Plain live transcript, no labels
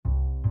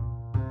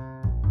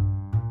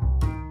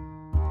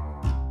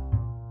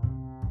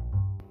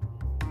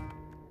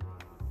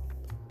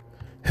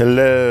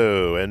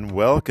Hello, and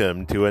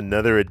welcome to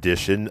another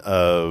edition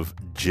of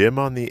Jim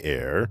on the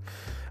Air.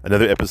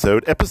 Another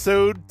episode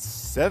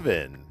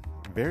 7.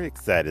 Very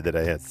excited that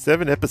I have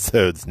 7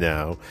 episodes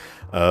now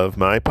of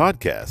my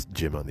podcast,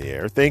 Jim on the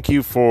Air. Thank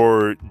you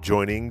for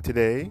joining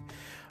today.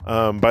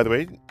 By the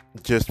way,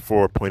 just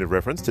for point of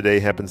reference,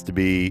 today happens to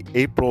be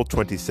April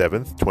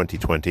 27th,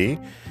 2020.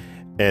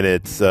 And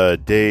it's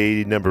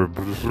day number of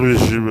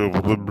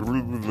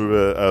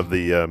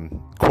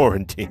the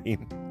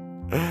quarantine.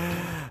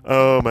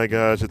 Oh my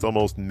gosh, it's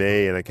almost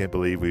May, and I can't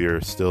believe we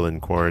are still in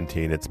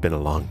quarantine. It's been a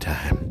long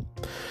time.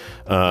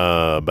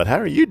 But how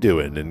are you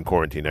doing in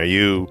quarantine? Are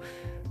you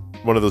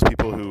one of those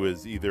people who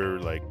is either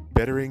like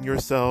bettering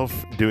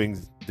yourself, doing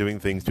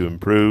things to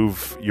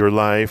improve your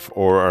life,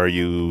 or are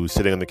you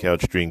sitting on the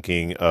couch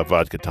drinking a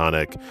vodka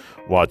tonic,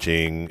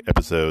 watching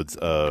episodes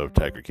of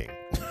Tiger King?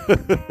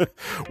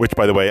 Which,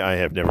 by the way, I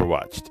have never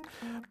watched.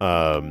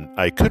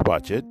 I could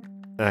watch it,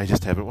 and I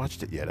just haven't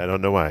watched it yet. I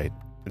don't know why.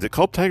 Is it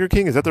called Tiger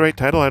King? Is that the right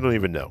title? I don't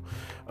even know.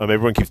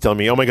 Everyone keeps telling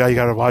me, oh my God, you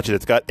got to watch it.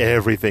 It's got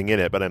everything in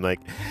it. But I'm like,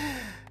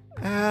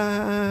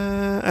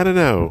 I don't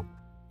know.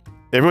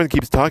 Everyone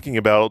keeps talking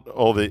about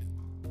all the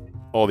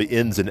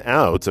ins and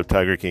outs of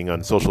Tiger King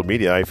on social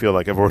media. I feel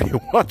like I've already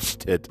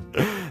watched it.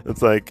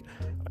 It's like,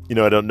 I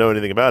don't know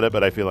anything about it,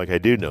 but I feel like I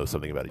do know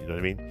something about it. You know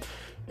what I mean?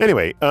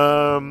 Anyway,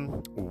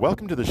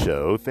 welcome to the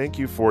show. Thank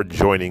you for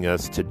joining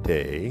us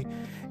today.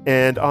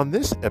 And on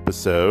this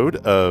episode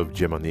of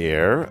Jim on the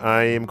Air,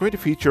 I am going to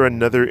feature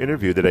another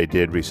interview that I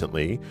did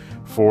recently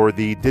for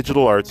the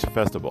Digital Arts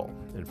Festival.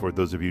 And for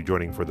those of you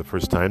joining for the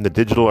first time, the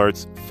Digital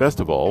Arts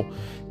Festival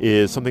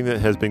is something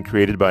that has been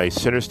created by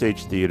Center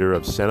Stage Theater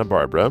of Santa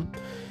Barbara.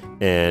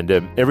 And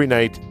every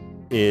night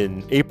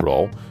in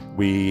April,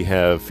 we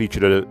have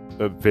featured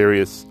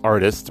various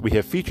artists. We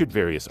have featured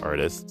various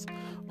artists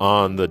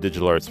on the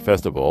Digital Arts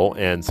Festival,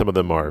 and some of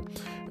them are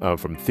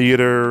from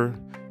theater,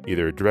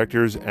 either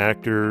directors,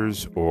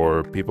 actors,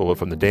 or people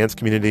from the dance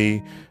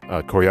community,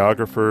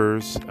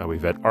 choreographers.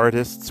 We've had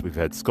artists, we've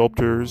had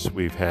sculptors,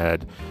 we've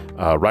had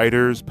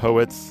writers,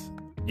 poets,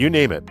 you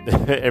name it.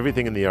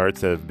 Everything in the arts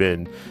have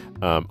been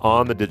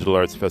on the Digital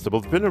Arts Festival.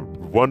 It's been a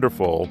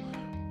wonderful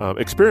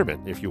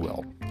experiment, if you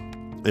will.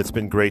 It's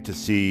been great to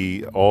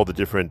see all the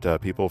different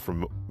people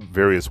from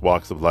various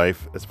walks of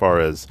life as far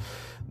as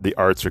the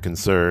arts are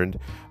concerned,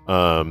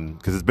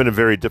 because it's been a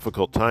very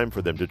difficult time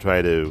for them to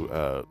try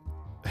to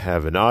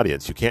have an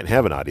audience. You can't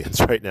have an audience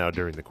right now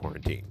during the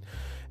quarantine.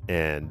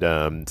 And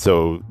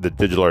so the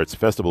Digital Arts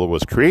Festival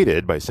was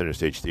created by Center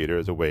Stage Theater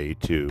as a way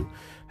to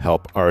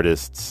help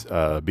artists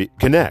help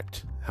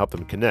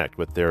them connect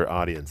with their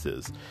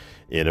audiences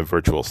in a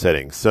virtual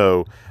setting.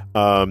 So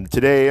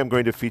today I'm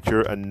going to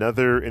feature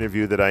another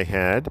interview that I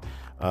had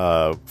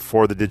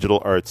for the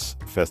Digital Arts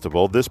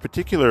Festival. This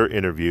particular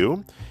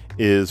interview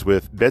is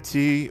with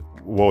Betsy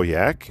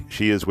Woyach.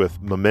 She is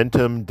with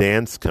Momentum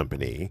Dance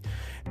Company.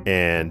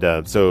 And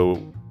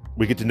so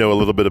we get to know a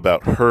little bit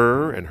about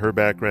her and her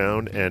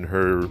background and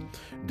her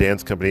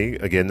dance company.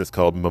 Again, it's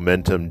called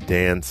Momentum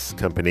Dance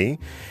Company.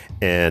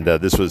 And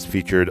this was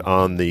featured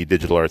on the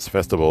Digital Arts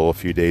Festival a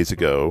few days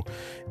ago.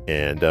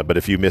 And but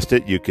if you missed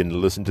it, you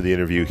can listen to the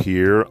interview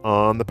here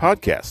on the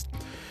podcast.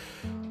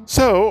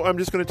 So I'm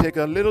just going to take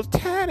a little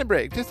tiny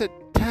break, just a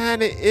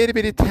tiny, itty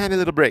bitty tiny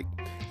little break.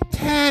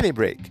 Tiny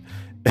break.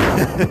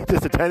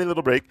 Just a tiny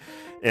little break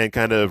and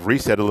kind of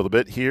reset a little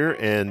bit here,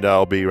 and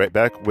I'll be right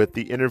back with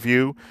the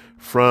interview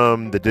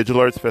from the Digital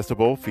Arts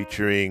Festival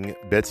featuring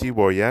Betsy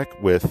Woyach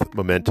with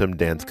Momentum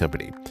Dance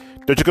Company.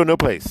 Don't you go no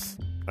place.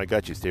 I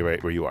got you. Stay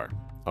right where you are.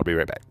 I'll be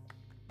right back.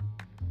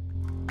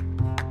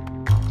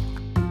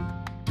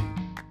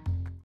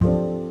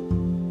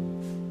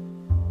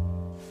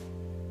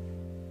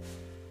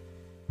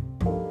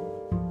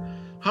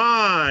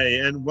 Hi,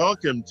 and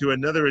welcome to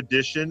another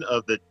edition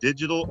of the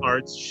Digital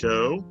Arts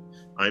Show.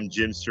 I'm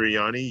Jim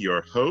Sirianni,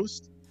 your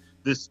host.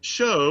 This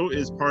show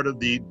is part of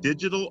the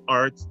Digital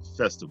Arts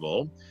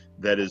Festival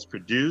that is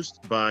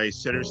produced by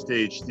Center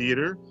Stage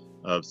Theater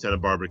of Santa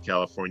Barbara,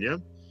 California.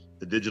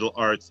 The Digital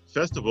Arts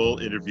Festival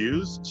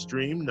interviews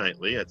stream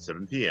nightly at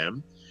 7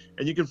 p.m.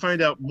 And you can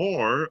find out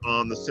more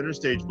on the Center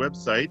Stage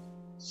website,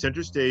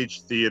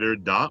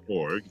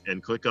 centerstagetheater.org,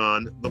 and click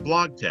on the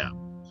blog tab.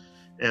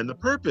 And the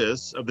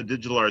purpose of the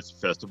Digital Arts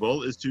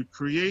Festival is to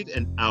create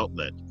an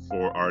outlet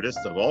for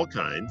artists of all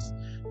kinds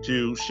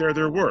to share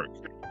their work.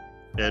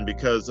 And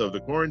because of the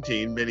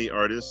quarantine, many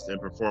artists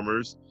and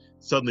performers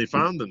suddenly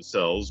found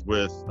themselves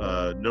with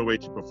no way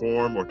to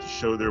perform or to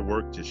show their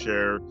work, to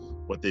share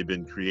what they've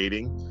been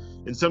creating.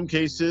 In some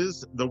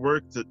cases, the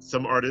work that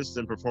some artists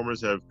and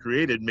performers have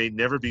created may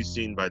never be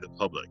seen by the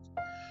public.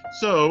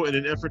 So in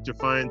an effort to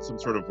find some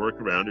sort of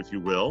workaround, if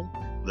you will,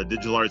 the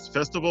Digital Arts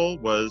Festival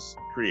was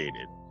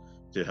created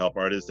to help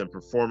artists and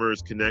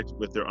performers connect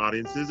with their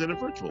audiences in a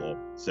virtual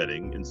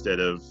setting instead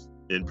of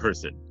in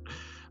person.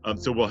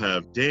 So we'll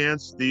have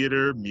dance,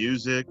 theater,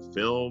 music,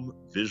 film,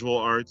 visual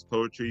arts,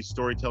 poetry,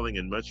 storytelling,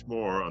 and much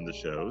more on the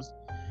shows.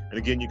 And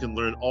again, you can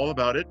learn all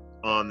about it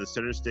on the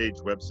Center Stage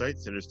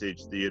website,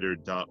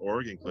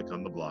 centerstagetheater.org, and click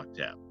on the blog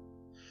tab.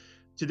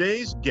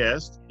 Today's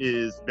guest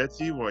is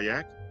Betsy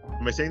Woyach.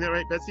 Am I saying that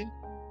right, Betsy?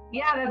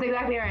 Yeah, that's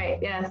exactly right.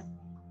 Yes.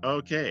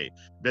 Okay.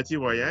 Betsy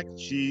Woyach,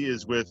 she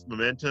is with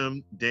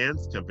Momentum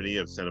Dance Company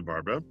of Santa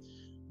Barbara.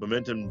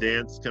 Momentum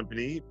Dance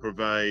Company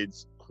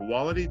provides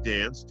quality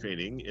dance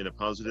training in a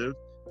positive,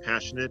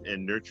 passionate,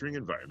 and nurturing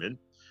environment.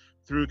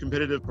 Through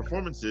competitive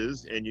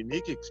performances and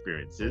unique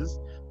experiences,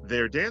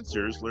 their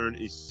dancers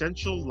learn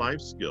essential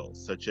life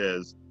skills such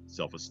as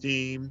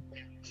self-esteem,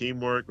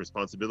 teamwork,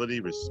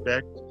 responsibility,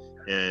 respect,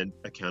 and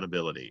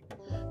accountability.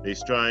 They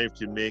strive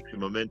to make the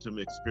Momentum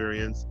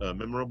experience a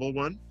memorable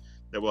one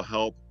that will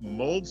help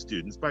mold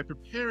students by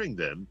preparing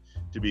them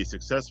to be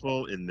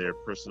successful in their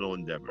personal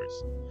endeavors.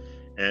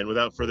 And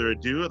without further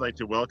ado, I'd like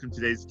to welcome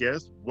today's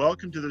guest.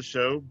 Welcome to the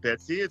show,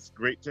 Betsy. It's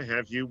great to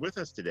have you with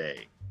us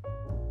today.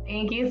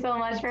 Thank you so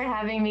much for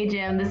having me,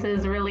 Jim. This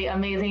is really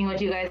amazing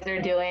what you guys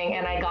are doing.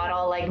 And I got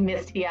all like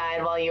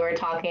misty-eyed while you were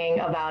talking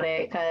about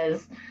it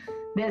because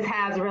this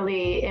has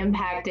really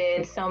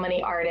impacted so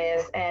many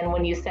artists. And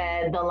when you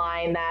said the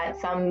line that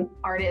some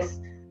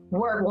artists'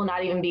 work will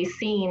not even be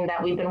seen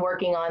that we've been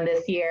working on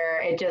this year,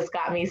 it just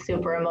got me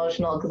super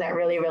emotional because that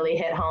really, really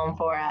hit home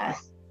for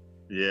us.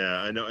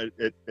 Yeah, I know,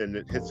 it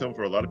hits home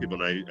for a lot of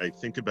people. And I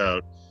think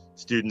about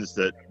students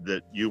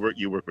that you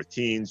work with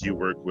teens, you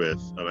work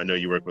with, I know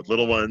you work with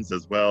little ones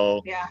as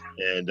well. Yeah.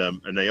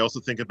 And I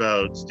also think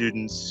about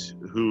students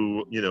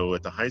who,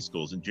 at the high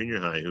schools and junior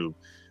high who,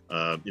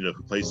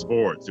 who play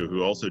sports or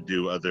who also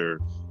do other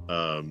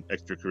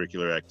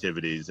extracurricular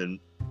activities, and,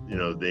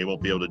 they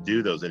won't be able to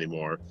do those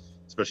anymore,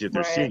 especially if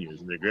they're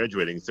seniors and they're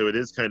graduating. So it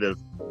is kind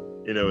of,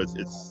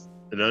 it's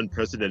an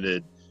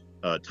unprecedented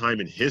time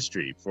in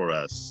history for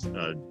us,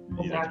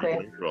 Exactly.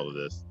 going through all of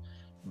this.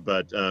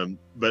 But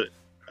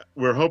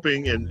we're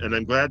hoping, and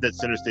I'm glad that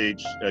Center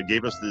Stage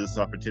gave us this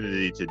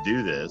opportunity to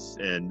do this,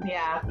 and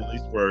at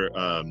least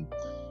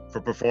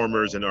for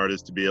performers and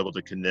artists to be able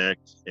to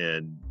connect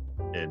and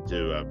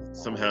to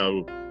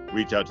somehow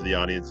reach out to the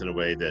audience in a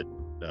way that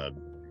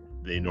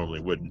they normally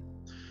wouldn't.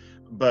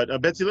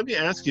 But Betsy, let me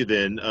ask you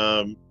then,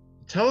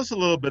 tell us a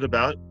little bit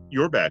about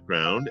your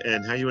background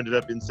and how you ended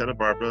up in Santa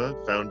Barbara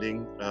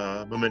founding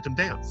Momentum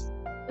Dance.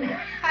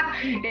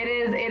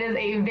 It is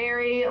a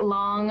very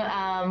long,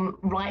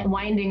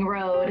 winding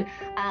road.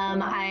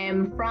 I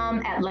am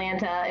from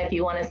Atlanta, if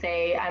you want to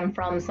say I'm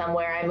from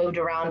somewhere. I moved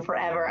around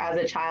forever as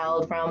a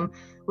child, from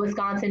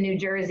Wisconsin, New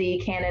Jersey,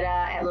 Canada,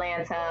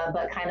 Atlanta,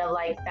 but kind of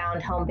like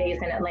found home base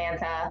in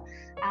Atlanta.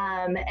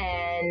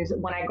 And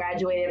when I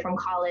graduated from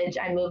college,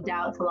 I moved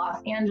out to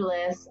Los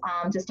Angeles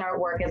to start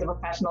work as a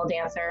professional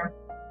dancer.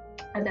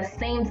 At the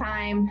same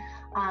time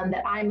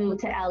that I moved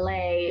to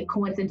LA,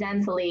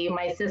 coincidentally,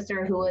 my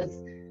sister, who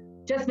was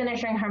just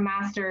finishing her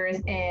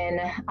master's in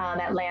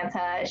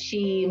Atlanta,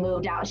 she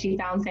moved out. She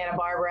found Santa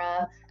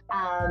Barbara,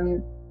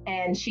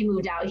 and she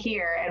moved out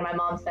here. And my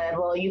mom said,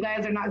 well, you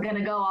guys are not going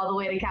to go all the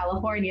way to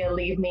California and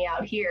leave me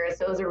out here.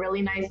 So it was a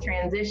really nice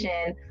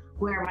transition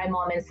where my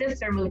mom and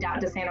sister moved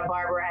out to Santa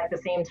Barbara at the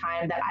same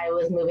time that I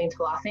was moving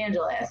to Los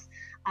Angeles.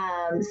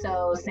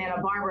 So Santa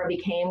Barbara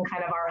became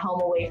kind of our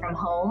home away from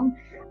home.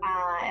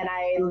 And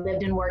I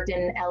lived and worked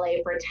in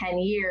LA for 10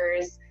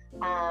 years.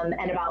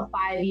 And about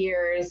 5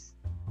 years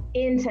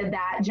into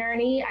that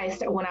journey,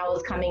 when I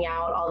was coming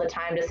out all the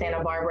time to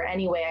Santa Barbara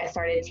anyway, I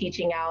started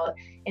teaching out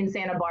in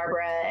Santa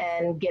Barbara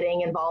and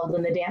getting involved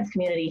in the dance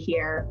community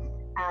here.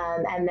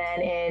 And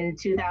then in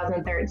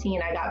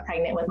 2013, I got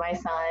pregnant with my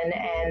son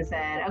and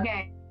said,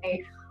 okay,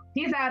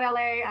 peace out,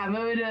 LA. I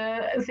moved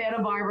to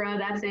Santa Barbara.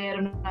 That's it.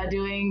 I'm not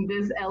doing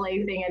this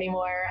LA thing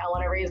anymore. I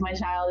want to raise my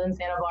child in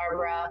Santa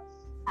Barbara.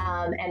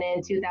 And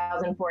in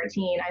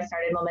 2014, I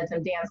started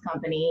Momentum Dance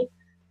Company.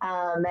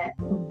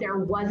 There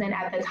wasn't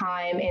at the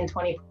time in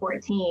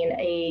 2014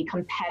 a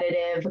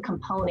competitive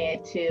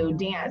component to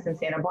dance in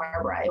Santa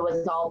Barbara. It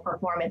was all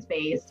performance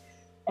based.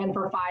 And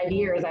for 5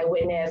 years, I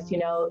witnessed,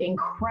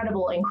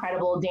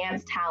 incredible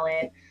dance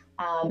talent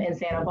in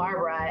Santa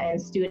Barbara.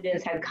 And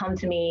students had come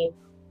to me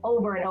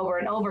over and over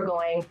and over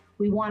going,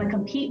 we want to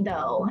compete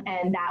though.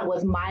 And that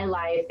was my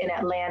life in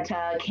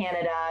Atlanta,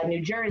 Canada,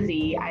 New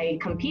Jersey. I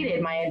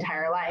competed my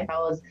entire life. I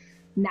was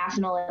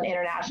national and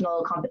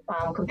international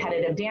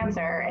competitive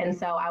dancer. And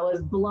so I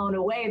was blown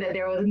away that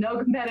there was no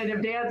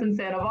competitive dance in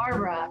Santa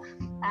Barbara.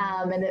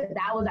 And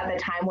that was at the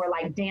time where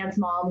like Dance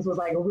Moms was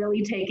like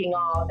really taking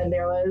off, and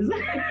there was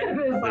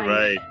this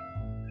like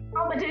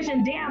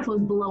competition dance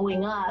was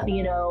blowing up,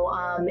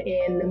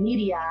 in the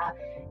media.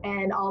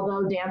 And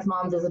although Dance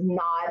Moms is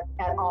not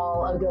at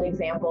all a good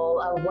example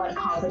of what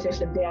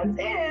competition dance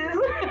is,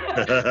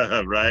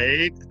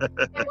 right?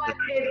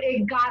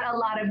 it got a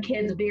lot of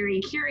kids very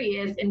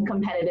curious in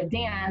competitive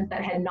dance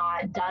that had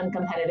not done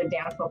competitive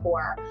dance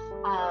before.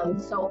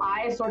 So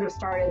I sort of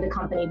started the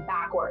company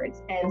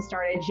backwards and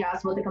started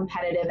just with the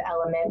competitive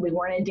element. We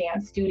weren't a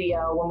dance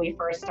studio when we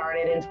first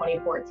started in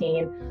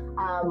 2014.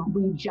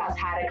 We just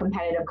had a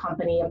competitive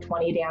company of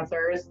 20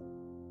 dancers,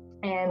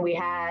 and we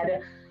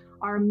had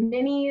our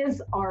minis,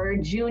 our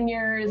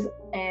juniors,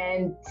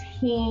 and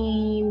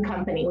teen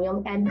company,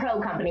 and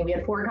pro company. We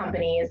had 4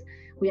 companies.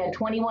 we had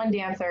 21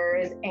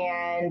 dancers,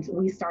 and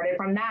we started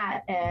from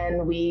that,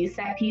 and we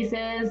set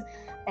pieces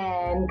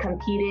and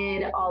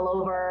competed all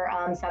over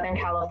Southern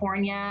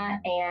California.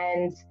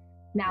 And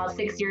now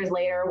 6 years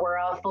later, we're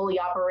a fully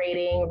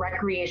operating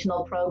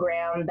recreational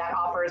program that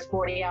offers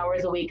 40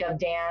 hours a week of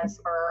dance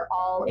for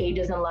all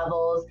ages and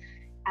levels,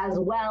 as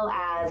well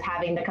as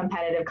having the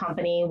competitive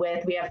company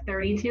we have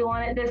 32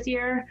 on it this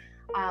year.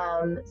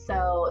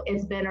 So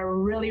it's been a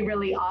really,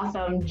 really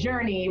awesome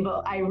journey,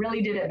 but I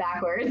really did it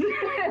backwards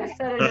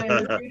instead of doing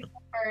the studio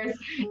first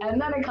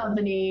and then a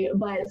company,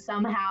 but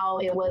somehow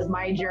it was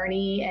my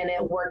journey and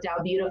it worked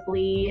out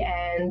beautifully.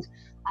 And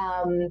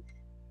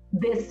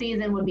this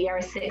season would be our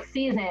 6th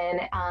season,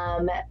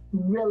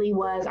 really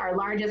was our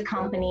largest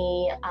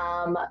company,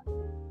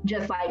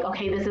 just like,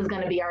 okay, this is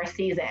going to be our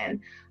season.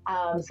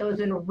 So it's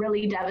been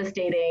really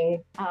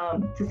devastating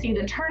to see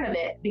the turn of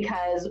it,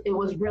 because it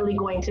was really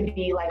going to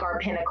be like our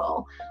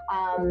pinnacle.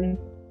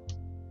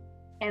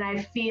 And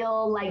I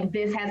feel like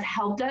this has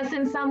helped us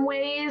in some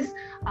ways.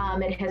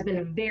 It has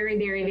been very,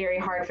 very, very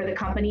hard for the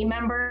company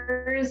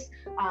members.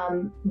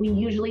 We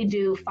usually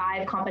do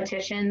 5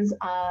 competitions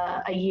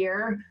a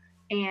year,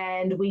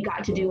 and we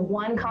got to do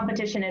 1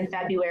 competition in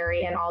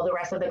February, and all the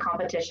rest of the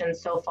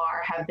competitions so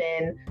far have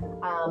been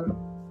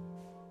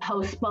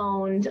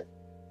postponed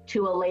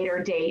to a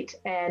later date.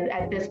 And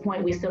at this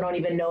point, we still don't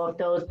even know if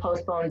those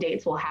postponed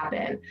dates will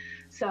happen.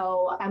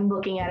 So I'm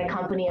looking at a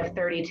company of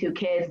 32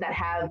 kids that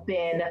have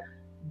been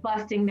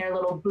busting their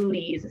little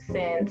booties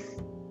since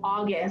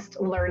August,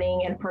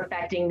 learning and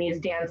perfecting these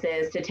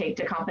dances to take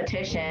to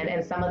competition.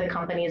 And some of the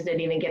companies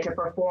didn't even get to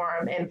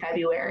perform in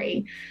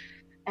February.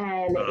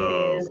 And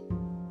it is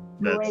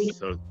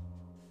great.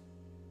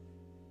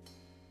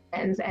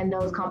 And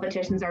those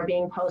competitions are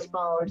being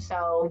postponed.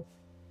 So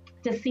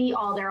to see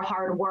all their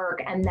hard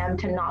work and them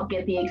to not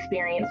get the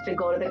experience to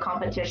go to the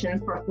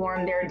competitions,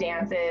 perform their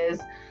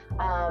dances,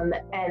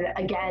 and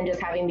again,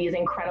 just having these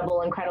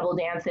incredible, incredible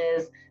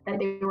dances that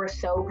they were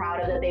so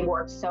proud of, that they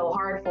worked so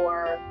hard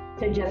for,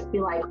 to just be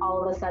like,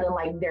 all of a sudden,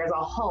 like there's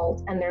a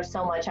halt and there's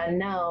so much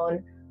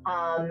unknown,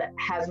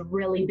 has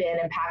really been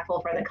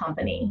impactful for the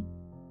company.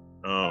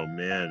 Oh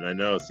man, I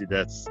know. See,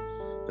 that's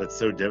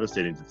so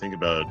devastating to think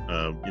about,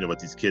 what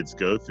these kids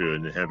go through,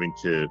 and having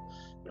to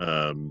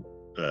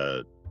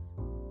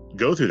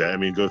go through that. I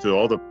mean, go through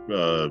all the,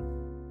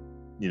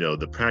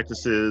 the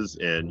practices,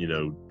 and,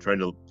 trying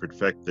to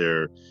perfect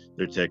their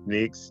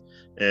techniques.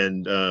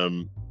 And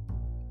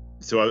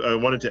so I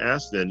wanted to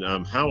ask then,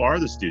 how are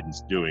the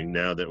students doing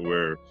now that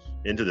we're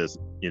into this,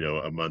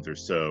 a month or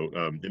so?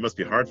 It must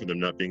be hard for them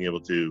not being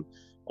able to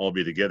all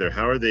be together.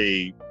 How are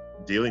they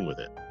dealing with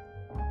it?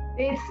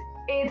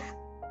 It's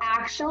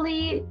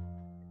actually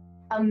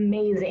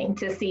amazing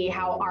to see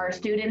how our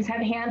students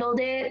have handled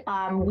it.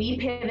 We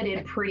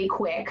pivoted pretty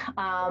quick.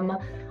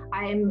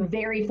 I'm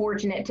very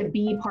fortunate to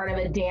be part of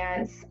a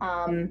dance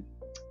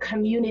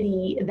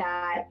community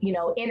that,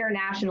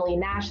 internationally,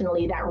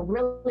 nationally, that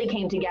really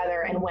came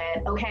together and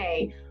went,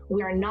 okay,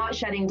 we are not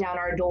shutting down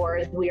our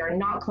doors. We are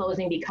not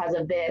closing because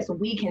of this.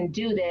 We can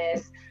do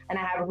this. And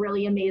I have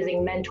really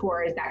amazing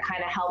mentors that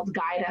kind of helped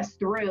guide us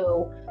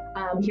through.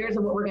 Here's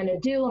what we're going to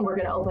do, and we're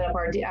going to open up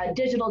our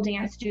digital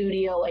dance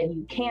studio, and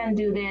you can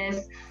do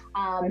this.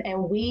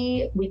 And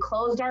we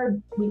closed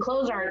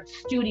our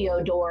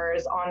studio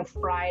doors on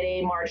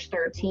Friday, March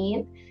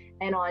 13th,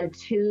 and on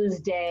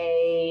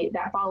Tuesday,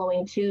 that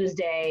following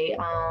Tuesday,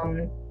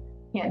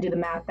 can't do the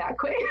math that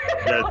quick.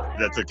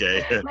 That's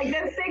okay. Like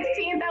the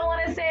 16th, I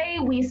want to say,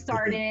 we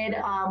started,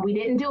 we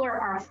didn't do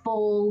our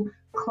full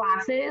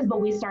classes, but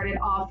we started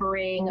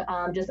offering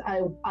just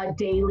a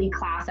daily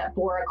class at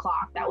 4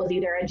 o'clock. That was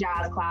either a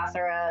jazz class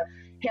or a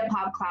hip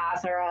hop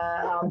class or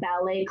a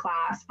ballet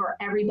class for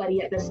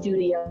everybody at the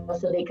studio,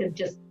 so they could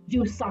just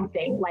do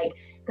something, like,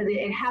 because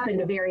it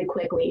happened very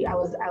quickly. I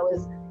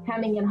was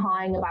hemming and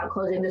hawing about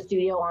closing the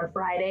studio on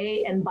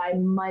Friday, and by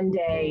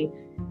Monday,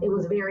 it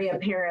was very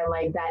apparent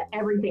like that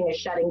everything is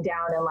shutting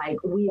down, and like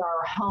we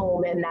are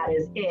home, and that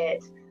is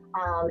it.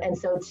 And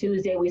so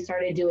Tuesday we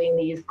started doing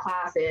these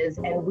classes,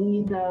 and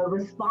the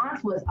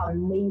response was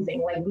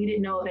amazing. Like, we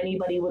didn't know if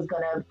anybody was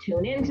going to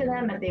tune into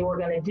them, if they were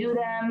going to do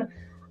them.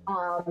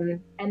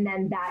 And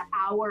then that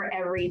hour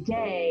every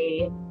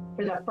day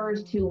for the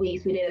first 2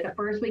 weeks, we did it the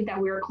first week that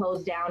we were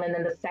closed down, and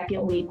then the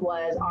second week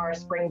was our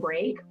spring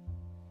break,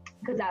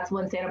 because that's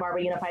when Santa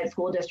Barbara Unified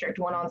School District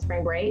went on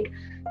spring break.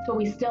 So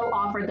we still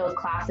offered those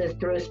classes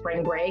through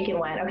spring break, and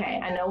went, okay,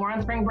 I know we're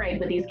on spring break,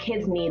 but these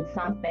kids need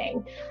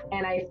something.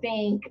 And I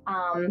think,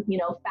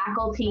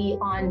 faculty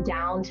on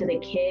down to the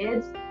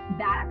kids,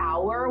 that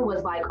hour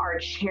was like our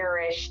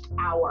cherished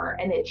hour,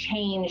 and it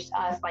changed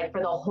us like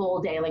for the whole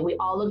day. Like, we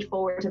all looked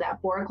forward to that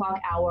 4 o'clock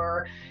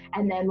hour.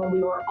 And then when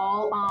we were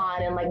all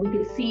on and like we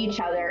could see each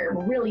other,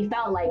 it really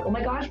felt like, oh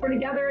my gosh, we're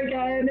together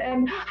again,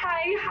 and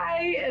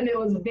hi, and it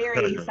was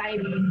very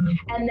exciting.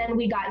 And then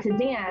we got to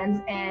dance,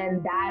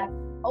 and that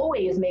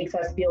always makes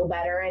us feel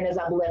better and is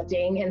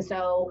uplifting. And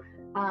so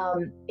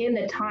in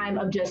the time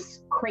of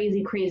just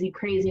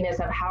craziness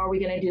of how are we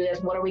going to do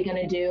this, what are we going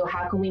to do,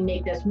 how can we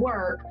make this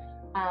work,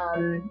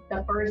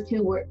 The first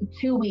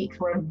 2 weeks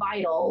were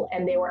vital,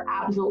 and they were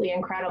absolutely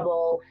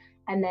incredible.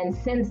 And then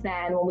since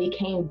then, when we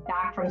came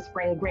back from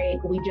spring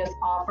break, we just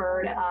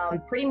offered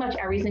pretty much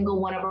every single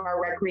one of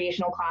our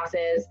recreational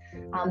classes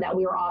that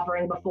we were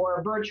offering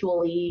before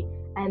virtually.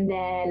 And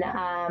then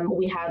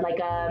we had like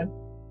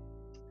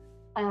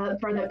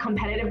for the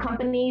competitive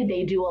company,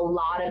 they do a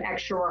lot of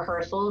extra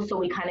rehearsals. So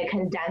we kind of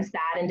condensed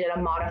that and did a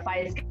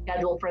modified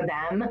schedule for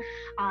them.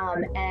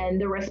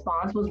 And the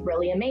response was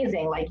really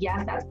amazing. Like,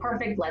 yes, that's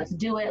perfect. Let's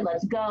do it.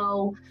 Let's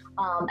go.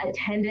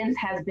 Attendance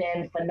has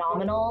been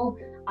phenomenal.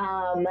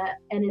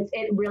 And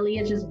it really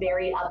is just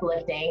very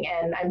uplifting.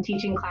 And I'm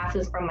teaching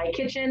classes from my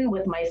kitchen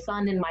with my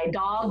son and my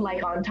dog,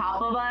 like on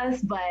top of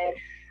us. But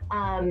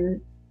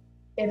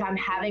if I'm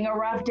having a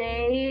rough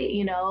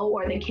day,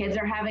 or the kids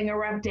are having a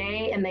rough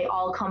day and they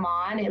all come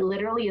on, it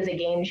literally is a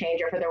game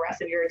changer for the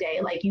rest of your day.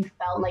 Like, you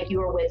felt like you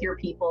were with your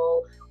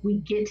people. We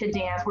get to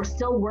dance. We're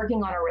still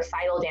working on our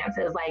recital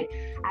dances. Like,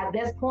 at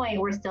this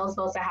point, we're still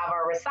supposed to have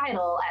our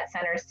recital at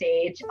Center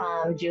Stage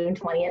June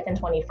 20th and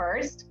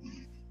 21st.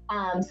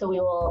 So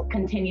we will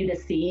continue to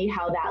see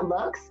how that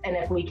looks and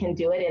if we can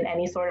do it in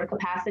any sort of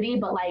capacity.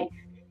 But like,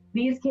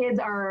 these kids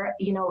are,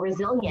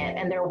 resilient,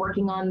 and they're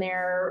working on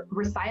their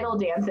recital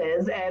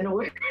dances, and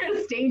we're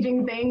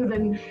staging things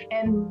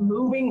and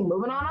moving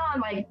on.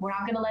 Like, we're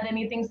not going to let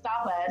anything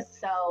stop us.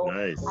 So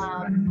Nice.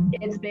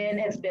 it's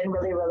been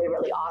really, really,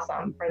 really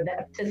awesome for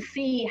them to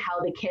see how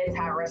the kids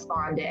have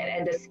responded,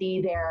 and to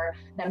see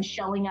them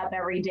showing up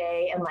every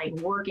day and like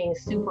working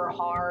super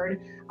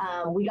hard.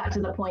 We got to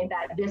the point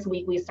that this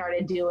week we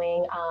started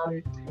doing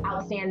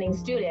outstanding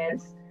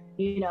students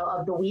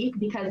of the week,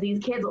 because these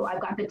kids,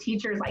 I've got the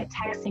teachers like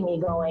texting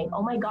me going,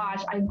 oh my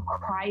gosh, I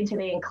cried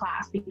today in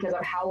class because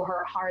of how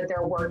hard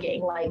they're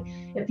working. Like,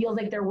 it feels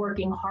like they're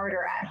working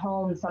harder at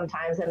home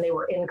sometimes than they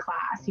were in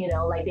class,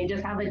 like they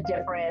just have a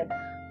different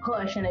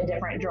push and a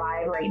different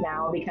drive right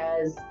now,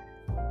 because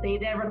they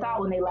never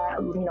thought when they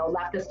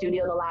left the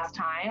studio the last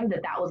time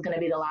that was going to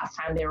be the last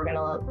time they were going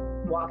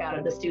to walk out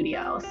of the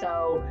studio.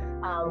 So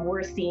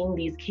we're seeing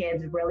these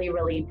kids really,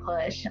 really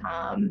push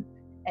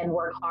and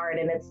work hard,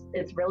 and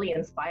it's really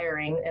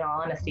inspiring, in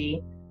all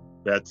honesty.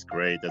 That's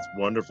great. That's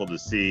wonderful to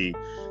see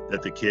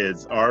that the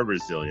kids are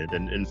resilient.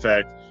 And in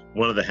fact,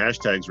 one of the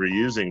hashtags we're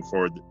using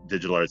for the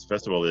Digital Arts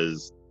Festival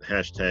is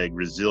hashtag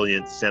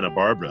Resilient Santa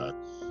Barbara,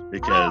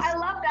 because I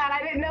love that.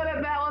 I didn't know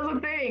that was a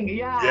thing.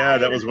 Yeah,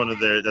 that's one of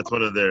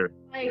their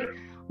like,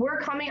 we're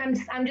coming,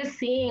 I'm just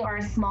seeing our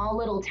small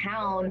little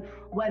town,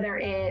 whether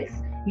it's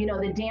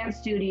the dance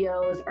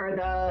studios or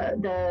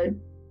the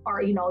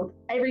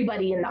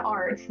everybody in the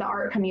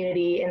art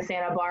community in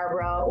Santa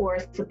Barbara, or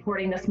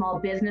supporting the small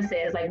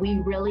businesses. Like,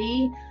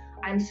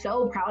 I'm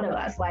so proud of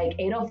us, like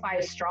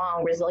 805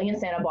 strong, resilient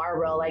Santa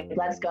Barbara. Like,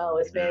 let's go.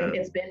 It's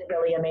been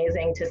really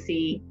amazing to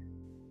see.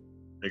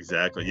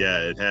 Exactly. Yeah,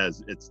 it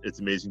has. It's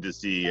amazing to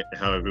see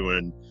how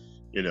everyone,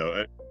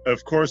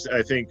 of course,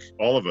 I think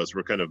all of us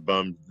were kind of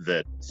bummed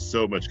that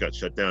so much got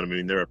shut down. I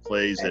mean, there are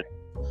plays that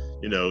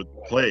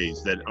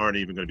aren't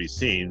even going to be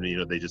seen.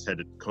 They just had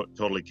to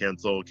totally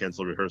cancel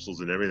rehearsals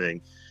and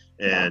everything.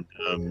 And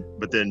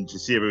but then to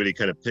see everybody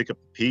kind of pick up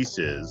the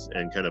pieces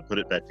and kind of put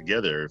it back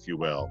together, if you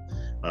will,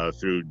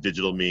 through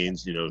digital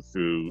means,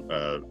 through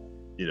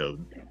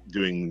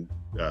doing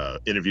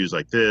interviews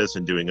like this,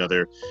 and doing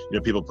other,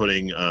 people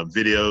putting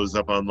videos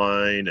up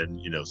online,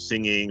 and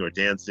singing or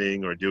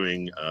dancing or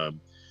doing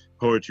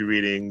poetry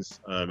readings.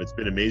 It's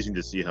been amazing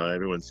to see how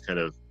everyone's kind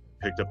of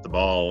picked up the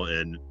ball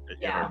and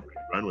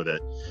run with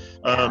it.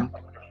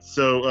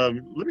 So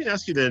let me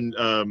ask you then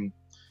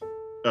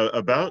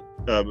about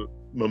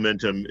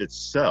Momentum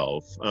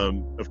itself.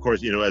 Of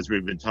course, as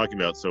we've been talking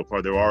about so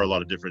far, there are a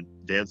lot of different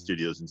dance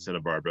studios in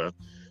Santa Barbara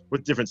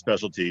with different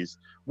specialties.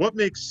 What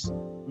makes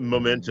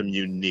Momentum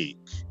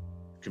unique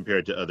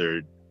compared to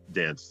other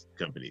dance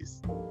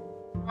companies?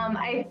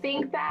 I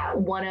think that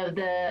one of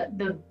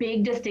the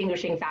big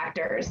distinguishing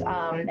factors,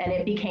 and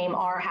it became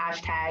our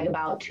hashtag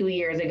about 2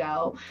 years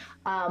ago,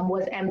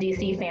 was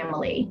MDC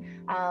family.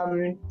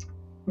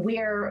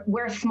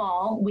 We're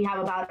small. We have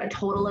about a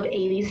total of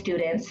 80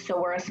 students,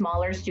 so we're a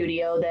smaller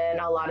studio than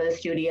a lot of the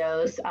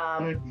studios.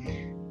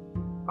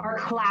 Our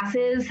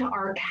classes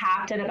are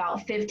capped at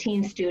about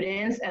 15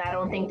 students, and I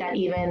don't think that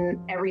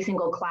even every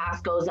single class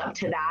goes up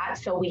to that.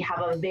 So we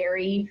have a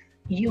very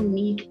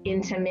unique,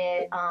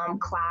 intimate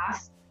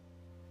class.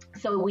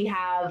 So we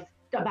have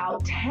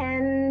about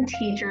 10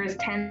 teachers,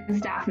 10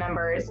 staff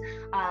members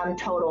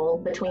total,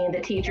 between the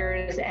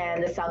teachers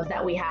and the subs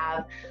that we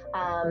have.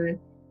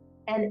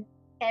 And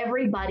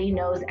everybody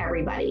knows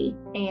everybody,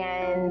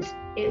 and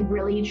it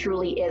really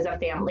truly is a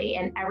family,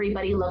 and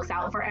everybody looks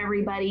out for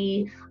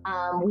everybody.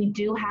 We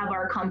do have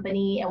our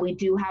company and we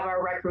do have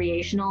our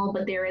recreational,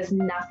 but there is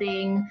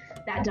nothing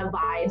that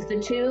divides the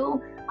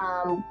two,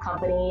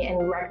 company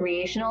and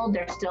recreational.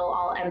 They're still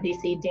all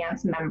MDC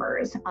dance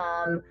members.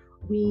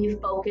 We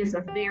focus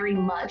very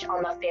much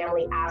on the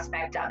family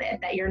aspect of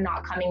it, that you're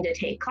not coming to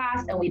take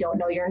class and we don't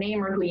know your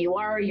name or who you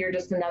are. You're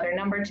just another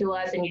number to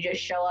us, and you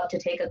just show up to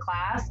take a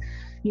class.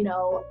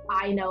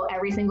 I know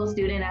every single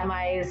student at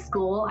my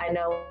school. I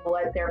know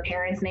what their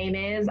parents' name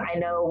is. I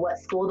know what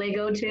school they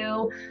go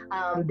to.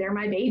 They're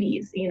my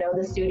babies.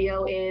 The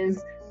studio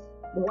is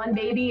one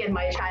baby and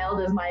my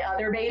child is my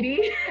other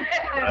baby.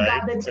 I've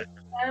got the two of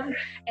them.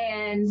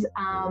 And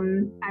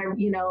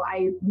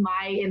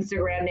my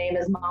Instagram name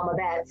is Mama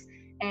Bets.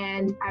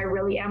 And I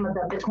really am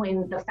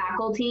between the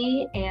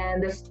faculty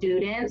and the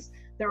students.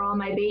 They're all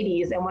my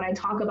babies. And when I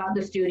talk about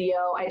the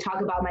studio, I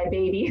talk about my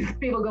babies.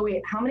 People go,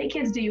 wait, how many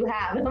kids do you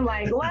have? And I'm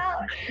like,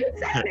 well,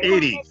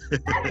 80.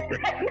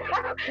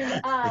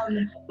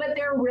 But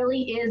there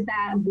really is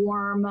that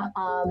warm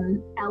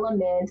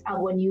element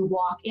of when you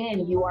walk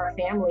in, you are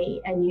family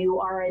and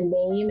you are a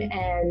name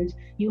and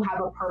you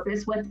have a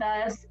purpose with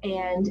us,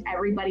 and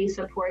everybody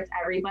supports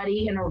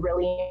everybody in a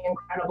really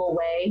incredible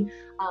way,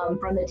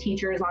 from the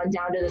teachers on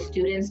down to the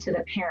students to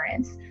the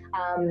parents.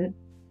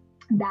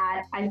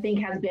 That I think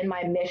has been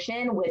my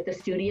mission with the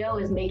studio,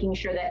 is making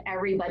sure that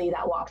everybody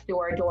that walks through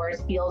our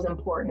doors feels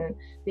important.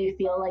 They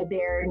feel like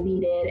they're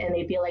needed and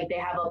they feel like they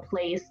have a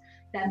place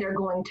that they're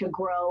going to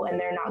grow and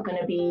they're not going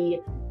to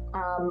be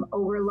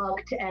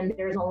overlooked. And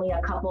there's only a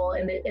couple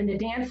in the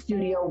dance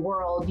studio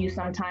world. You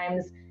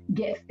sometimes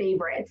get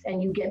favorites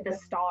and you get the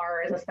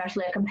stars,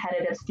 especially at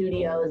competitive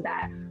studios,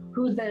 that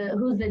who's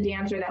the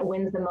dancer that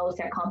wins the most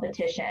at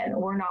competition.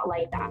 We're not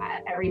like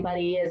that.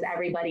 Everybody is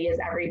everybody.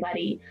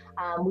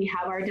 We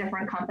have our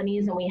different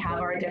companies and we have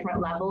our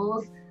different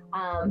levels,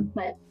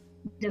 but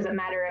doesn't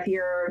matter if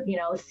you're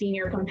a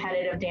senior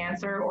competitive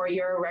dancer or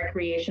you're a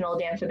recreational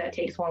dancer that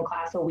takes one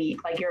class a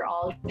week. Like, you're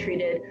all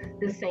treated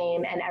the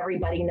same and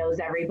everybody knows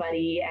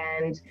everybody,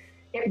 and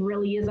it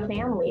really is a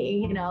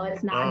family.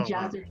 It's not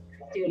just a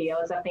studio,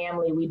 it's a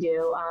family. We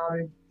do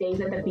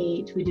days at the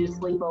beach, we do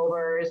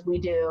sleepovers, we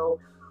do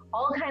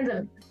all kinds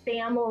of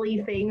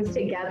family things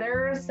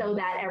together so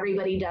that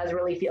everybody does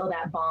really feel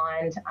that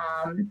bond.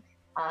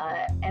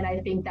 And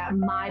I think that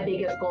my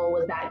biggest goal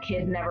was that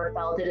kids never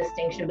felt a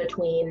distinction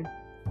between,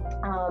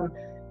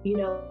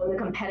 the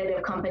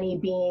competitive company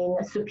being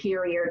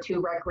superior to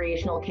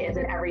recreational kids,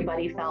 and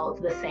everybody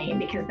felt the same,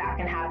 because that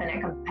can happen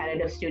at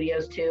competitive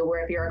studios too,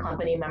 where if you're a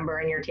company member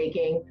and you're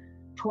taking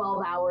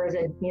 12 hours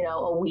a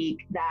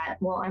week, that,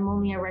 well, I'm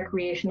only a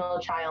recreational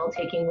child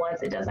taking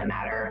once, it doesn't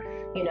matter.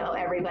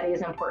 Everybody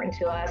is important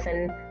to us,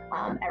 and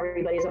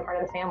everybody's a part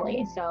of the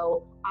family.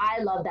 So I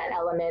love that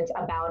element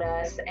about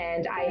us,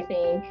 and I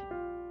think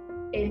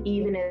it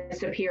even is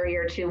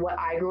superior to what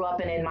I grew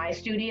up in my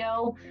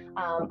studio.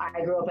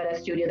 I grew up at a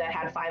studio that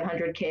had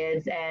 500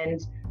 kids, and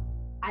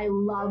I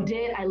loved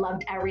it. I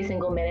loved every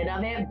single minute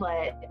of it,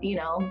 but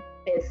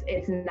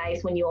it's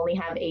nice when you only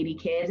have 80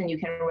 kids and you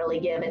can really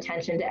give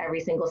attention to every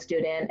single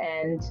student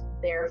and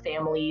their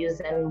families,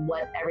 and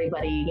what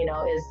everybody,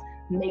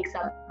 makes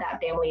up that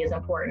family is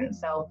important.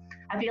 So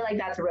I feel like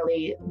that's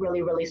really,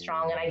 really, really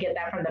strong. And I get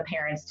that from the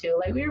parents too.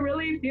 Like, we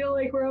really feel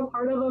like we're a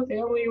part of a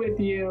family with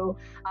you,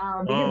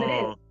 because it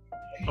is.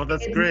 Oh,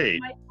 that's It's great.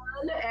 my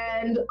son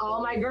and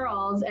all my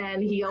girls,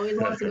 and he always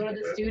wants to go to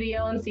the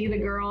studio and see the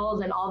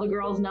girls, and all the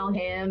girls know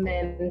him,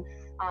 and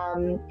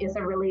it's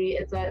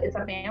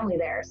a family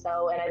there.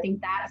 So, and I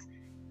think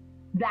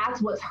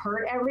that's what's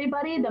hurt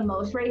everybody the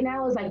most right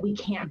now, is like, we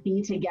can't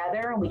be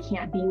together and we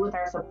can't be with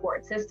our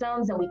support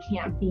systems and we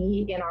can't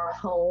be in our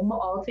home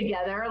all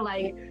together.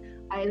 Like,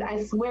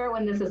 I swear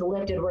when this is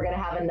lifted, we're going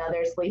to have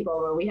another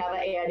sleepover. We have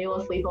an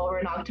annual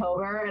sleepover in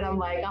October, and I'm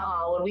like,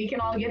 when we can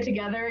all get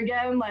together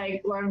again,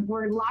 like,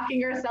 we're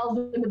locking ourselves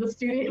into the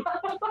studio.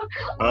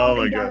 Oh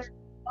my gosh.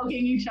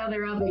 Hooking each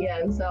other up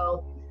again.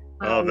 So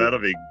that'll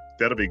be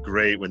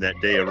great when that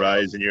day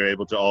arrives and you're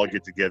able to all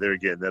get together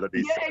again. That'll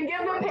be and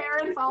give the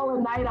parents all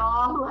a night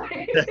off.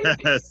 Like,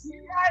 yes.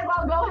 You guys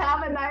all go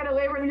have a night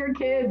away from your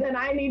kids, and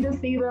I need to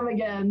see them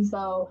again.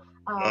 So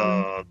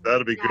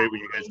that'll be great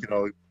when you guys can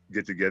all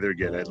get together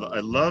again.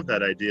 I love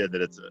that idea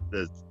that it's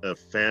a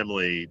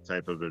family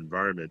type of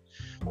environment.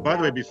 By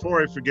the way,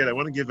 before I forget, I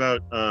want to give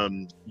out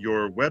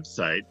your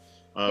website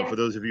for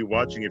those of you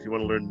watching. If you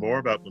want to learn more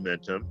about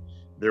Momentum,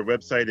 their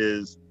website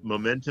is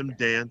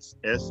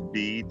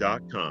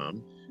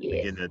momentumdancesb.com.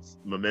 Yes. Again, that's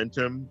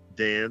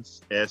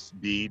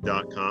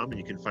momentumdancesb.com, and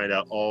you can find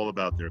out all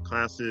about their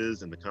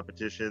classes and the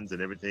competitions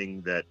and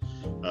everything that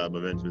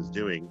Momentum is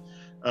doing.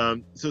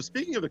 So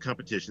speaking of the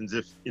competitions,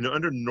 if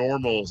under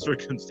normal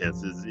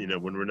circumstances,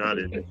 when we're not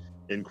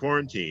in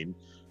quarantine,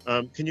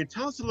 can you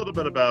tell us a little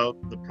bit about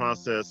the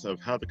process of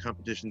how the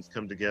competitions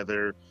come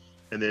together,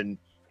 and then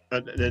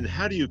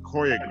how do you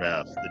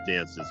choreograph the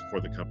dances for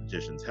the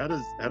competitions? How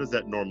does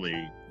that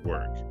normally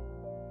work?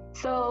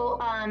 So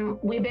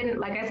we've been,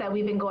 like I said,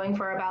 we've been going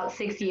for about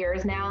 6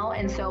 years now.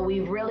 And so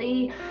we've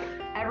really,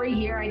 every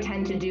year I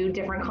tend to do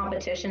different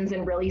competitions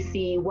and really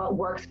see what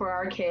works for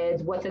our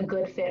kids, what's a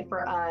good fit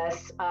for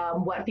us,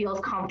 what feels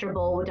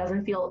comfortable, what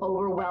doesn't feel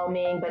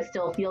overwhelming, but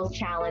still feels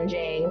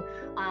challenging.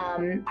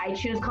 I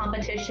choose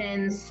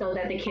competitions so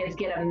that the kids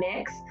get a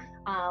mix.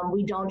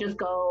 We don't just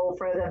go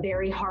for the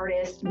very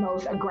hardest,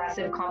 most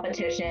aggressive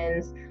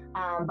competitions,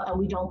 but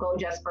we don't go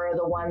just for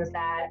the ones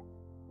that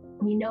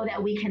we know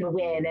that we can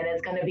win, and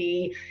it's going to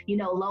be,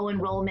 low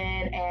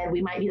enrollment, and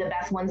we might be the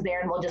best ones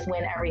there and we'll just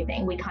win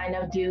everything. We kind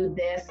of do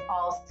this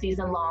all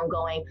season long,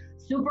 going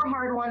super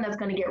hard one that's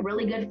going to get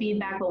really good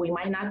feedback, but we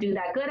might not do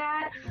that good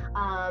at.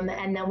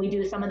 And then we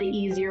do some of the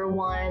easier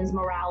ones,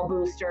 morale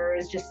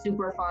boosters, just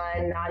super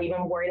fun, not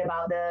even worried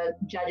about the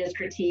judges'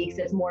 critiques.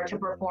 It's more to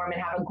perform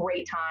and have a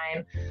great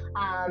time.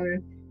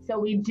 So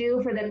we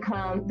do, for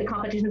the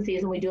competition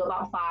season, we do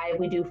about 5.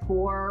 We do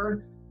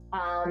 4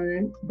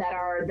 that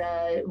are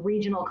the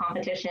regional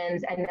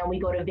competitions, and then we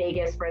go to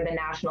Vegas for the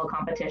national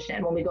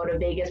competition. When we go to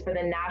Vegas for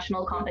the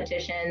national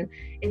competition,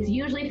 it's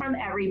usually from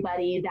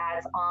everybody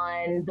that's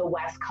on the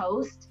West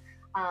Coast.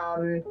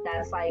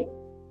 That's like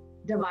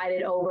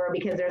divided over,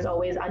 because there's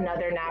always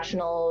another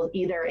national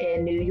either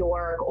in New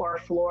York or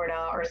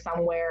Florida or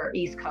somewhere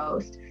East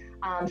Coast.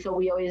 So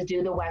we always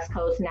do the West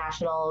Coast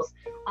Nationals.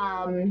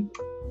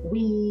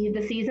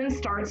 The season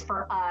starts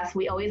for us.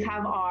 We always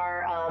have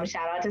our,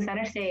 shout out to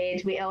Center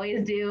Stage, we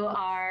always do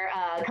our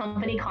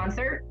company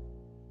concert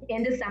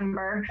in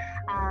December,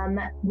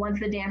 once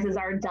the dances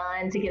are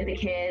done, to get the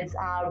kids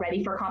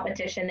ready for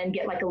competition and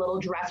get like a little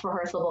dress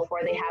rehearsal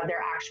before they have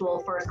their actual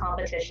first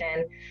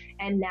competition.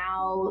 And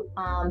now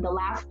the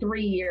last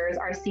 3 years,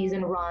 our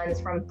season runs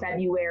from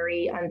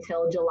February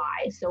until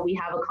July. So we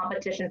have a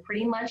competition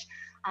pretty much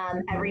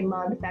every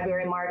month: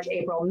 February, March,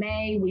 April,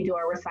 May. We do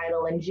our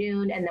recital in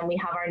June, and then we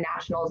have our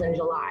nationals in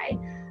July.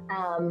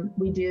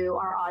 We do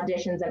our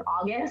auditions in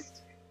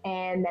August,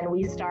 and then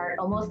we start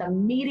almost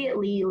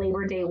immediately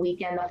Labor Day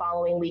weekend, the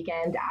following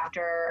weekend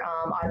after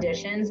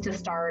auditions, to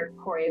start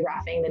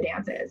choreographing the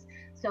dances.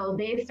 So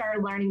they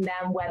start learning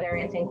them, whether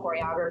it's in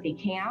choreography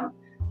camp,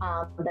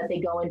 that they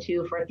go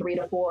into for 3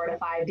 to 4 to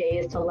 5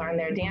 days to learn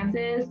their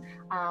dances.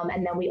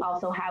 And then we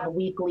also have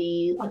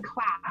weekly a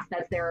class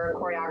that's their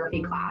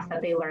choreography class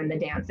that they learn the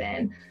dance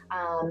in.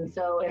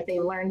 So if they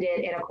learned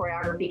it in a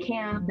choreography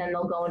camp, then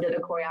they'll go into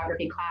the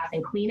choreography class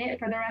and clean it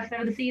for the rest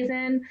of the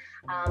season.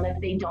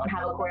 If they don't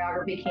have a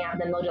choreography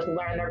camp, then they'll just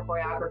learn their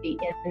choreography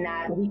in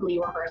that weekly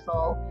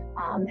rehearsal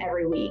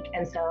every week.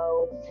 And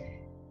so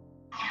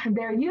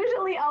they're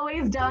usually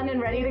always done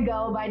and ready to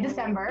go by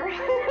December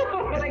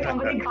for the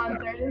company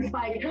concert. It's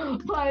like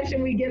push,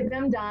 and we get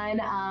them done.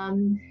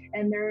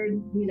 And they're,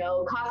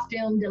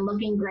 costumed and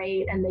looking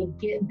great, and they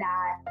get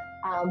that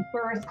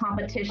first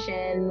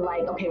competition,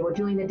 like, okay, we're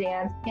doing the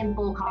dance in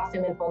full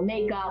costume, in full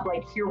makeup,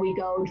 like, here we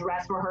go,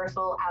 dress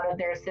rehearsal out of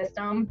their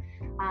system.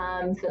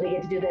 So they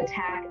get to do the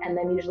tech, and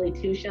then usually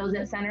 2 shows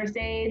at Center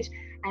Stage.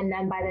 And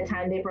then by the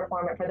time they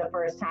perform it for the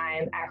first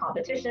time at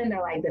competition,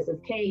 they're like, this is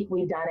cake,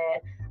 we've done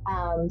it.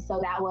 So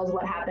that was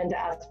what happened to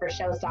us for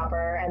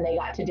Showstopper, and they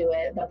got to do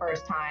it the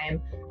first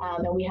time.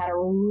 And we had a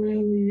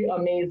really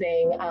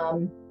amazing,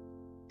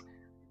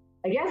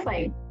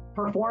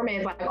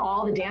 performance. Like,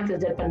 all the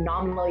dances did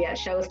phenomenally at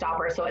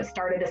Showstopper. So it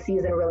started the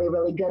season really,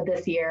 really good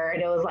this year.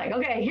 And it was like,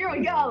 okay, here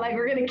we go. Like,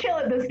 we're going to kill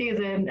it this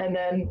season. And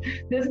then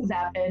this has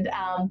happened.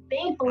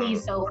 Thankfully,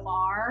 so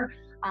far,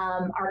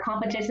 our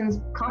competitions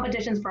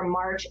for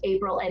March,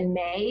 April, and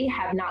May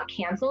have not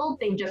canceled.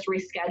 They've just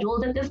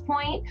rescheduled at this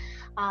point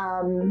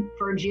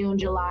for June,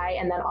 July,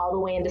 and then all the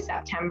way into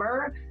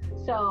September.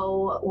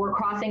 So we're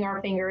crossing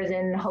our fingers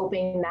and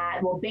hoping that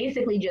we'll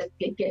basically just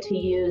get to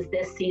use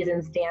this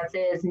season's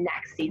dances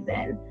next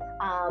season.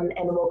 And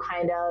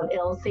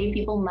it'll save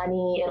people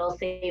money, it'll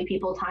save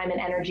people time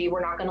and energy.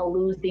 We're not going to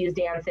lose these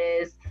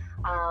dances,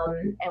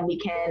 and we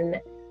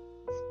can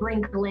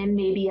sprinkle in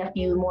maybe a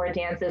few more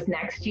dances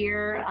next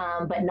year,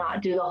 but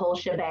not do the whole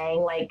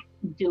shebang, like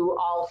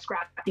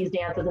scrap these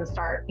dances and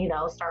start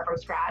from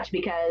scratch,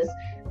 because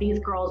these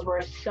girls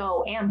were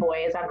and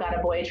boys, I've got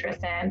a boy,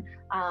 Tristan,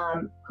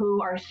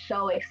 who are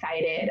so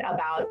excited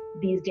about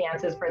these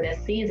dances for this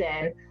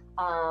season.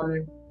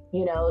 So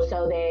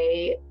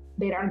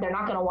they're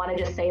not going to want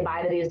to just say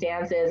bye to these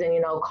dances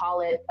and,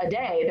 call it a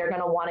day. They're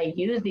going to want to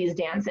use these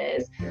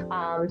dances.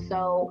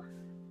 So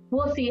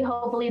we'll see.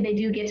 Hopefully they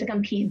do get to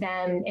compete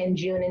them in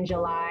June and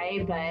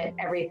July, but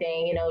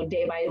everything,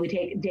 we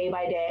take day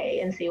by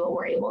day and see what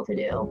we're able to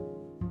do.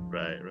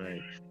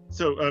 Right.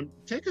 So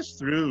take us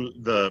through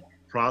the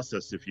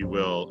process, if you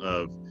will,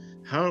 of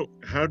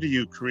how do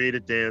you create a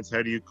dance?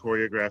 How do you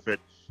choreograph it?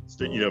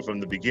 So, from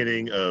the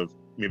beginning of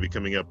maybe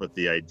coming up with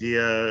the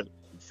idea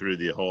through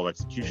the whole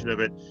execution of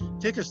it.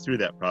 Take us through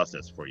that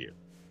process for you.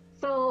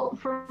 So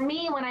for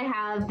me, when I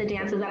have the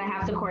dances that I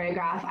have to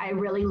choreograph, I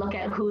really look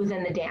at who's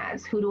in the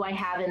dance. Who do I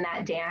have in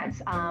that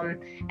dance?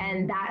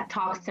 And that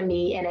talks to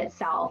me in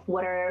itself.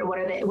 What's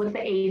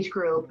the age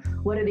group?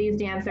 What are these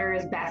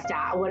dancers best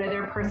at? What are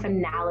their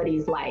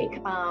personalities like?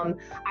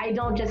 I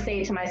don't just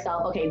say to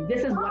myself, okay,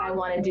 this is what I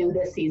want to do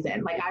this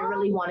season. Like, I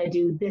really want to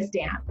do this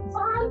dance.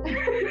 Hold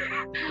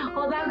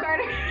on,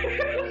 Carter.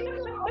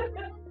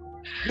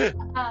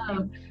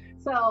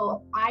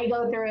 So I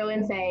go through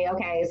and say,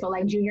 okay, so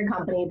like junior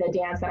company, the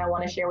dance that I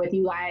want to share with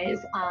you guys,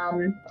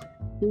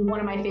 was one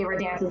of my favorite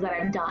dances that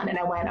I've done. And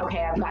I went, okay,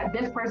 I've got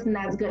this person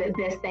that's good at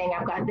this thing.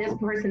 I've got this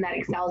person that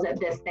excels at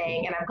this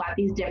thing. And I've got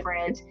these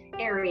different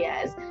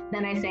areas.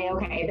 Then I say,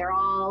 okay,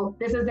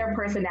 this is their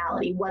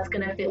personality. What's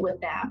going to fit with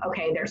them?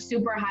 Okay, they're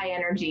super high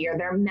energy, or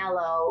they're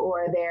mellow,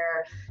 or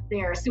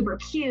they're super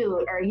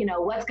cute, or,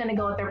 what's going to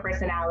go with their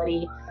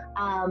personality.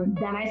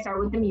 Then I start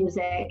with the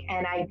music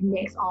and I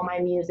mix all my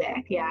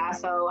music. Yeah.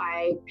 So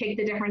I pick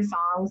the different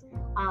songs.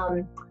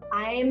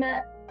 I'm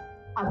a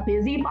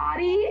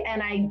busybody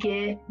and I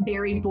get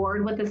very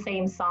bored with the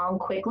same song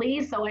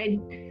quickly. So I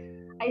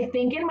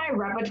think in my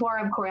repertoire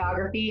of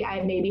choreography,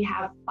 I maybe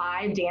have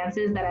 5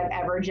 dances that I've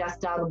ever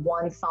just done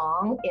one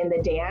song in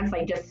the dance,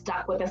 like just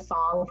stuck with a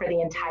song for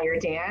the entire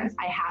dance.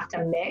 I have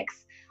to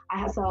mix.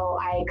 So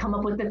I come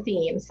up with the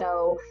theme.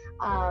 So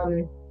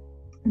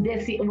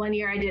this one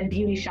year I did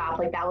Beauty Shop,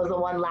 like that was the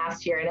one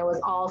last year, and it was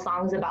all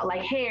songs about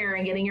like hair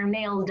and getting your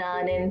nails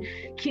done and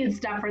cute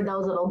stuff for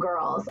those little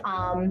girls.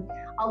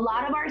 A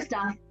lot of our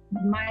stuff,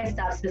 my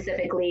stuff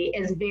specifically,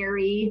 is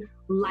very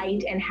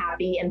light and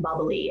happy and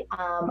bubbly.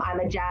 I'm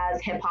a jazz,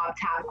 hip hop,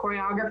 tap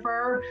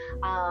choreographer.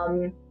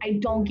 I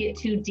don't get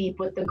too deep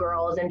with the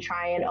girls and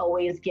try and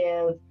always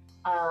give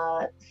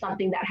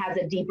something that has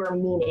a deeper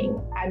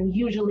meaning. I'm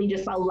usually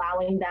just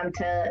allowing them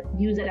to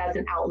use it as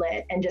an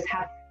outlet and just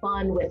have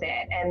fun with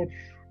it and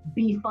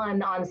be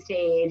fun on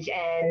stage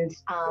and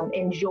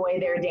enjoy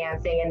their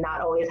dancing and not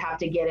always have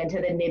to get into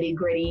the nitty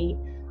gritty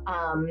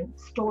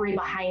story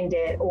behind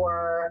it,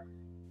 or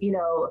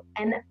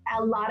and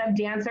a lot of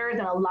dancers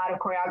and a lot of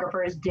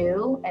choreographers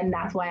do, and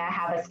that's why I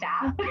have a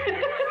staff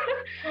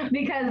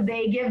because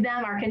they give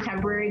them, our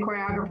contemporary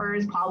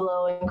choreographers,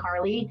 Pablo and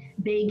Carly,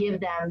 they give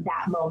them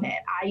that moment.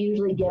 I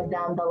usually give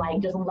them the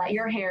just let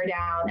your hair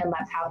down and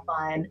let's have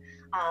fun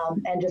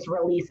and just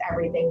release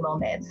everything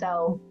moment.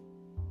 So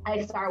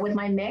I start with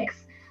my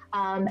mix.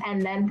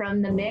 And then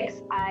from the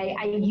mix,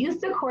 I used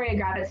to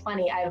choreograph. It's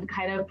funny, I've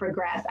kind of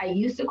progressed. I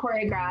used to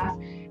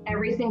choreograph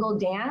every single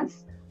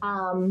dance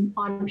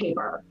on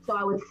paper. So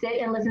I would sit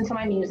and listen to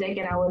my music,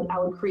 and I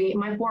would create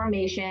my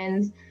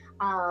formations,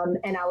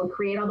 and I would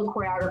create all the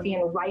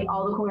choreography and write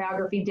all the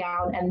choreography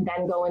down, and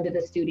then go into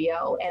the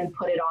studio and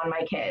put it on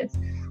my kids.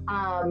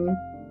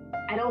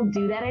 I don't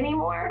do that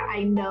anymore.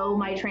 I know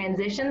my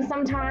transitions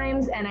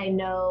sometimes, and I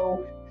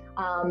know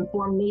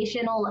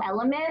formational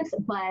elements,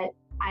 but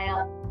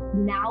I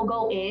now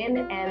go in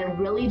and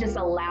really just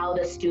allow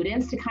the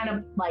students to kind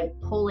of like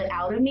pull it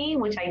out of me,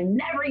 which I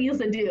never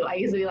used to do. I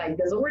used to be like,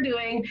 this is what we're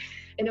doing.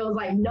 And it was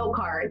like no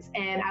cards.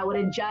 And I would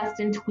adjust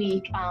and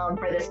tweak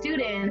for the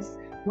students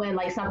when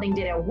like something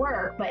didn't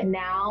work. But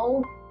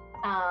now,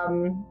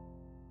 I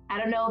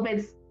don't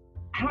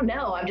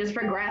know. I've just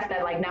progressed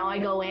that like now I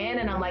go in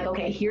and I'm like,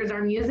 okay, here's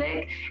our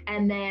music.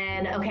 And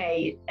then,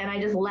 okay. And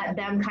I just let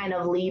them kind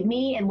of lead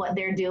me in what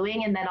they're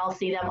doing. And then I'll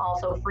see them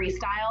also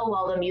freestyle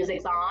while the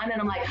music's on. And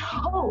I'm like,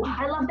 oh,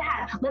 I love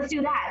that. Let's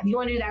do that. You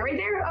want to do that right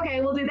there? Okay,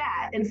 we'll do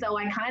that. And so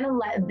I kind of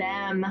let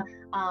them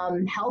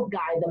help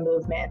guide the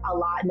movement a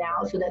lot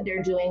now so that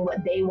they're doing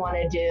what they want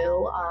to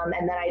do.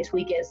 And then I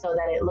tweak it so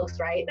that it looks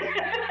right.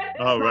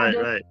 Oh,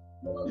 right.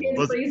 Little kids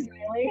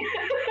freestyling.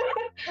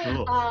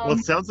 Cool. Well,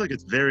 it sounds like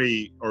it's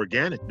very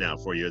organic now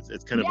for you.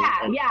 It's kind of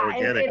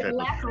organic. It's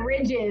less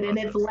rigid and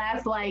it's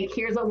less like,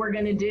 here's what we're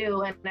going to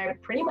do. And I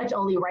pretty much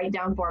only write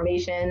down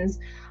formations.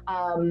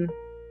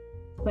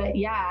 But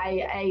yeah,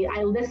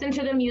 I listen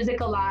to the music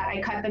a lot. I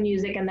cut the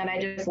music and then I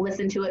just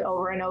listen to it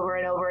over and over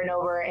and over and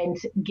over and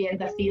get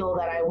the feel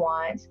that I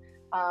want.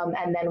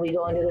 And then we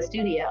go into the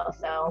studio.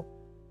 So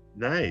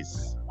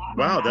nice.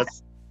 Wow,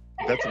 that's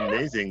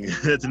amazing.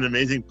 That's an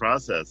amazing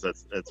process.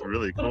 That's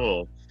really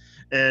cool.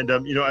 And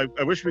I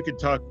wish we could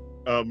talk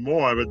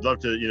more. I would love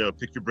to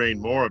pick your brain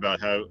more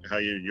about how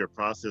your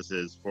process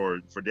is for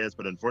dance,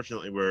 but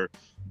unfortunately we're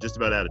just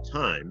about out of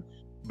time.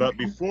 But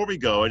before we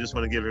go, I just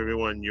want to give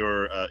everyone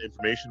your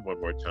information one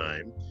more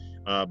time.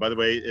 By the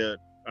way,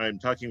 I'm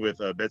talking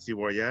with Betsy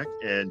Woyach,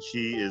 and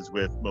she is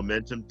with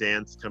Momentum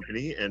Dance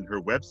Company, and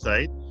her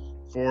website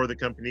for the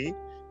company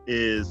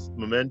is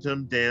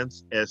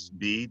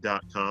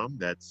momentumdancesb.com.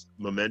 That's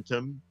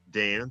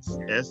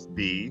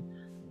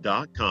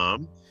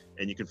momentumdancesb.com.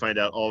 And you can find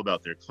out all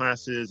about their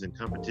classes and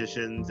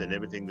competitions and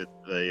everything that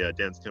the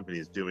dance company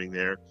is doing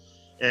there.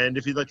 And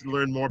if you'd like to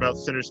learn more about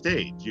Center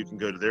Stage, you can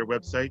go to their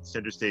website,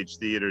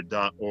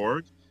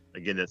 centerstagetheater.org.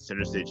 Again, that's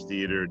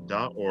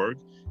centerstagetheater.org.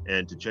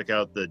 And to check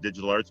out the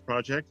Digital Arts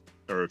Project,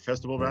 or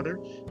Festival rather,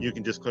 you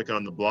can just click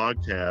on the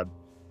blog tab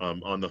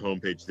on the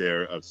homepage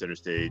there of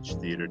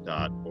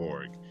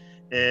centerstagetheater.org.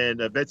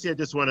 And Betsy, I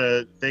just want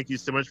to thank you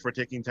so much for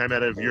taking time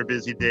out of your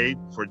busy day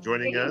for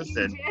joining us.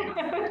 And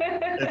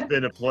it's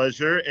been a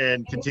pleasure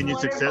and continued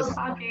success.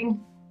 Talking.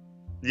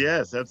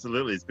 Yes,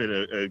 absolutely. It's been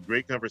a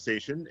great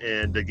conversation.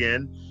 And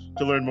again,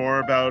 to learn more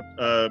about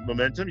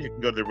Momentum, you can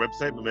go to their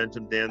website,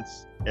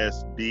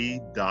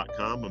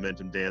 momentumdancesb.com,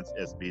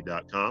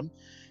 momentumdancesb.com.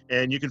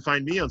 And you can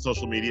find me on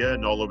social media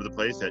and all over the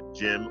place at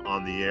Jim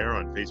on the Air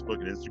on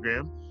Facebook and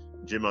Instagram,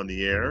 Jim on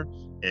the Air.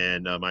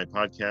 And my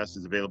podcast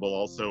is available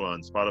also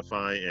on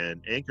Spotify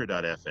and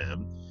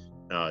Anchor.fm.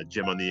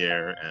 Jim on the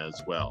Air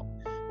as well.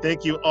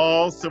 Thank you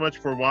all so much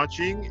for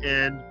watching,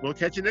 and we'll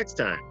catch you next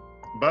time.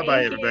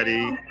 Bye-bye,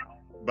 everybody.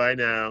 Bye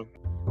now.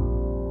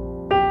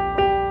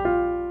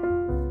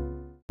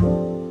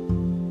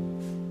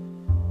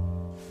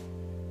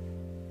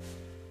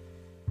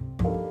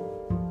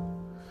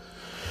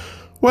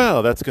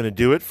 Well, that's going to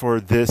do it for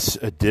this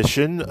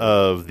edition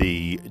of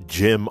the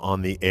Jim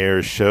on the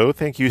Air show.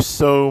 Thank you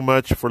so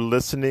much for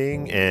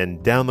listening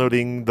and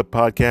downloading the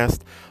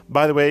podcast.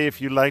 By the way,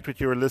 if you liked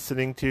what you were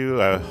listening to,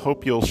 I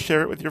hope you'll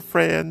share it with your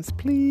friends,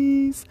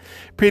 please.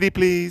 Pretty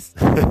please.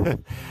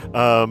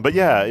 But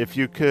yeah, if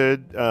you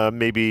could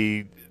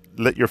maybe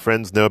let your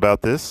friends know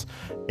about this.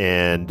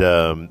 And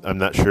I'm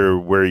not sure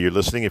where you're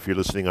listening, if you're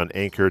listening on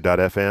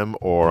Anchor.fm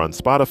or on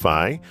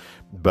Spotify.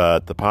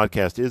 But the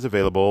podcast is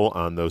available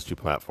on those two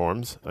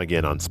platforms,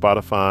 again, on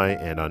Spotify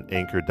and on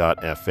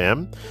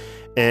Anchor.fm.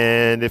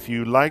 And if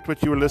you liked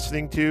what you were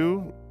listening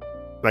to,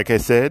 like I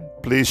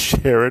said, please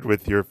share it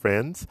with your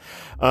friends.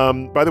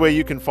 By the way,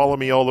 you can follow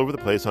me all over the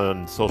place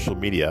on social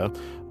media.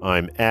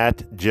 I'm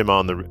at Jim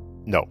on the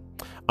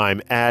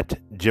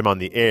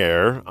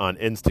Air on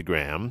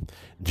Instagram,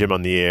 Jim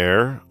on the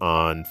Air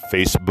on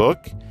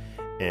Facebook,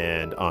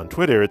 and on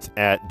Twitter, it's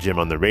at Jim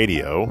on the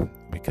Radio,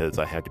 because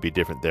I have to be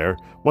different there.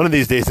 One of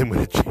these days, I'm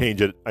going to change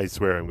it. I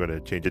swear I'm going to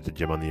change it to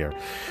Jim on the Air.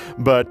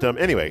 But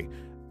anyway,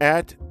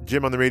 at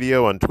Jim on the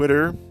Radio on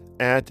Twitter,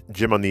 at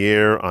Jim on the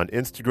Air on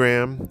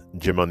Instagram,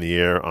 Jim on the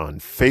Air on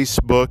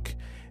Facebook,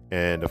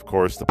 and of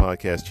course, the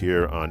podcast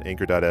here on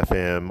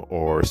Anchor.fm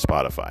or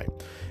Spotify.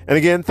 And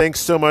again, thanks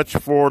so much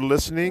for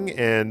listening,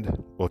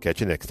 and we'll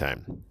catch you next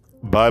time.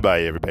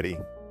 Bye-bye, everybody.